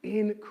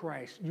in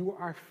Christ, you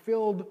are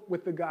filled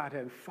with the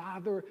Godhead,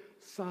 Father,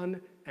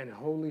 Son, and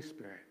Holy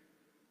Spirit.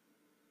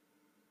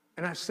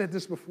 And I've said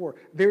this before.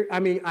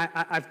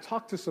 I've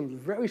talked to some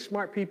very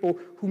smart people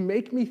who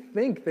make me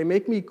think. They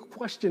make me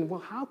question, well,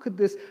 how could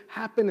this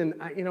happen? And,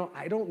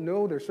 I don't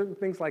know. There's certain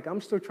things like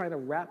I'm still trying to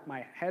wrap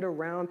my head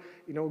around,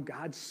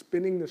 God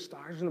spinning the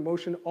stars in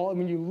motion.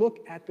 You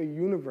look at the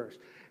universe.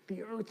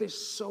 The earth is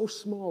so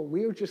small.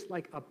 We are just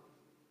like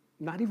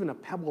not even a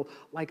pebble,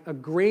 like a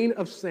grain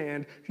of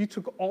sand. If you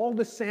took all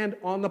the sand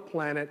on the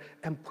planet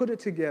and put it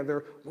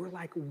together, we're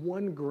like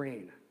one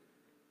grain.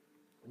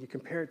 When you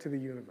compare it to the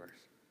universe.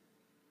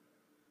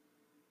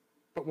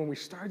 But when we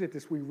started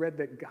this, we read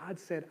that God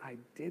said, I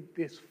did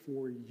this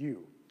for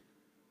you.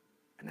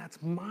 And that's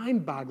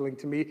mind-boggling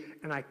to me,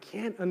 and I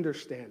can't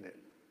understand it.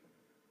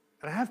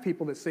 And I have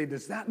people that say,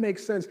 does that make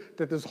sense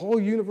that this whole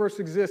universe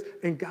exists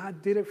and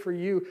God did it for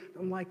you?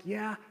 I'm like,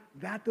 yeah,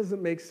 that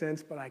doesn't make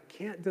sense, but I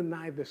can't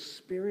deny the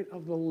Spirit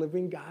of the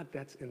living God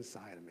that's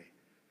inside of me.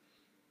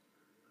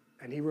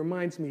 And he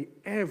reminds me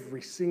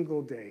every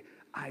single day,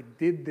 I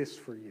did this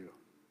for you.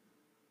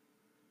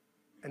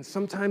 And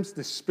sometimes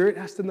the Spirit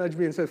has to nudge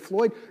me and say,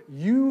 Floyd,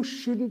 you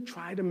shouldn't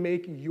try to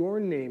make your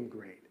name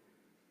great,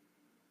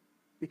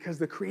 because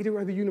the creator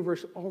of the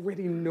universe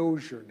already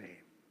knows your name.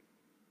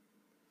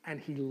 And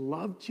he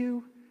loved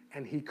you,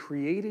 and he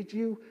created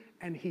you,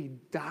 and he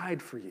died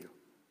for you.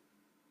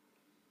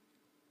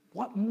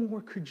 What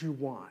more could you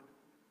want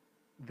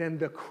than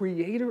the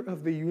creator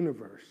of the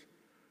universe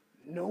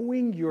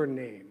knowing your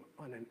name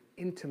on an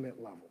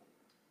intimate level?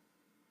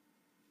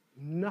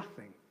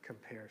 Nothing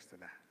compares to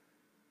that.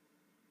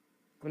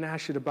 I'm going to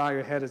ask you to bow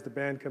your head as the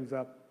band comes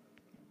up.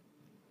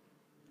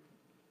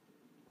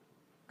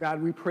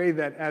 God, we pray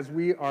that as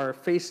we are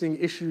facing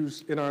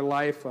issues in our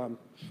life,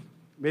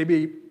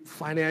 maybe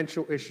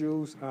financial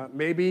issues,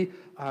 maybe,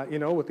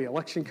 with the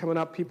election coming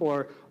up, people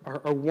are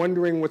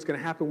wondering what's going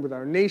to happen with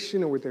our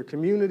nation or with their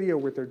community or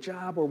with their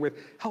job or with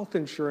health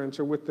insurance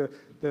or with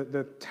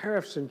the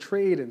tariffs and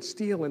trade and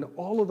steel and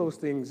all of those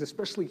things,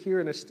 especially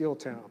here in a steel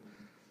town.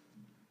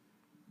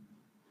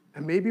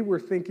 And maybe we're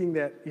thinking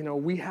that,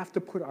 we have to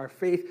put our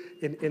faith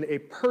in a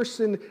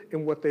person,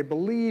 in what they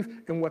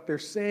believe, in what they're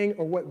saying,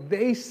 or what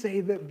they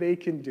say that they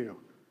can do.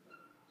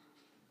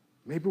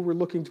 Maybe we're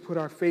looking to put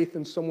our faith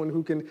in someone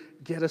who can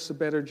get us a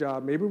better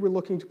job. Maybe we're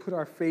looking to put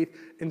our faith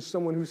in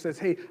someone who says,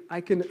 hey,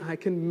 I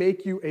can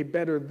make you a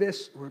better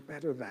this or a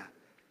better that.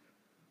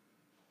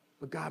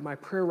 But God, my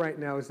prayer right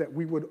now is that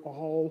we would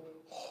all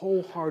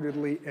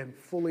wholeheartedly and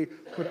fully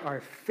put our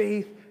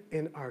faith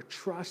and our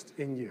trust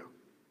in you.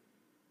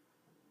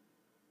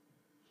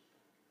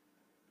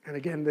 And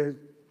again,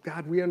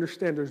 God, we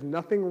understand there's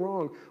nothing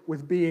wrong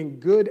with being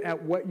good at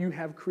what you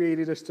have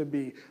created us to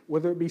be,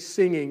 whether it be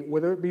singing,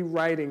 whether it be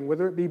writing,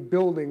 whether it be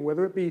building,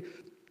 whether it be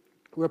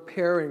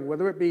repairing,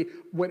 whether it be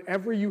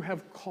whatever you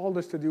have called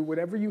us to do,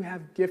 whatever you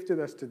have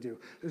gifted us to do.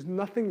 There's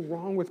nothing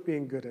wrong with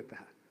being good at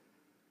that.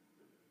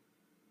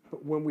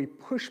 But when we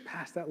push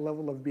past that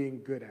level of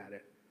being good at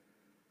it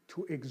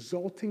to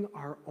exalting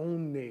our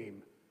own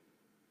name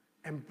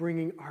and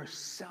bringing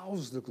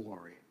ourselves the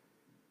glory,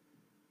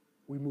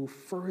 we move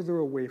further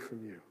away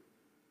from you.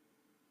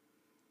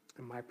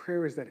 And my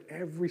prayer is that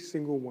every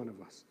single one of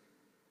us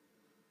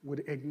would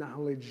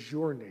acknowledge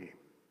your name,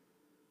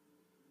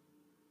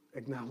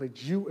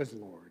 acknowledge you as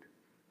Lord,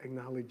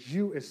 acknowledge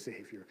you as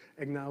Savior,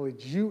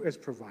 acknowledge you as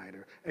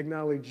provider,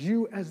 acknowledge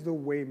you as the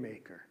way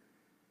maker.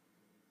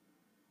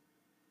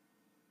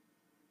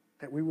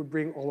 That we would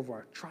bring all of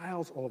our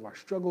trials, all of our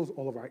struggles,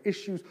 all of our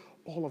issues,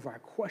 all of our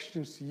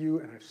questions to you.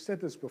 And I've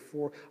said this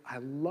before, I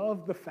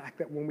love the fact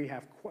that when we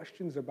have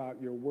questions about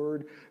your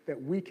word,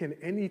 that we can,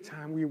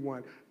 anytime we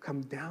want,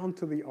 come down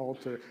to the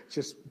altar,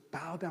 just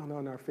bow down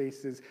on our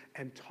faces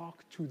and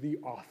talk to the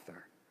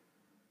author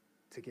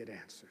to get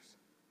answers.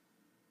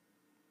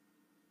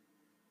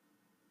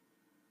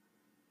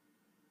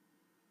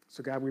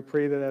 So God, we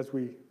pray that as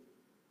we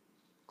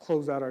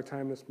close out our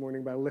time this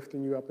morning by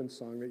lifting you up in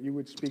song, that you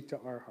would speak to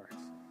our hearts.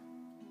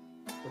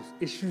 Those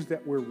issues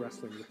that we're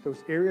wrestling with,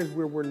 those areas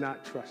where we're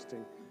not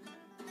trusting,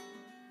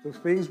 those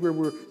things where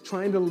we're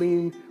trying to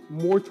lean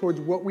more towards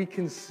what we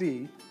can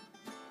see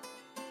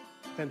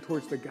than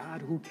towards the God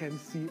who can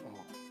see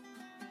all.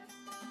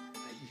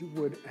 That you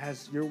would,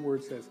 as your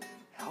word says,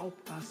 help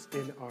us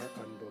in our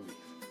unbelief.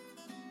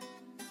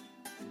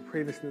 We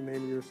pray this in the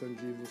name of your Son,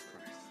 Jesus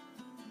Christ.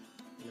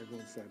 And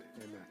everyone said,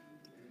 amen.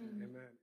 Amen.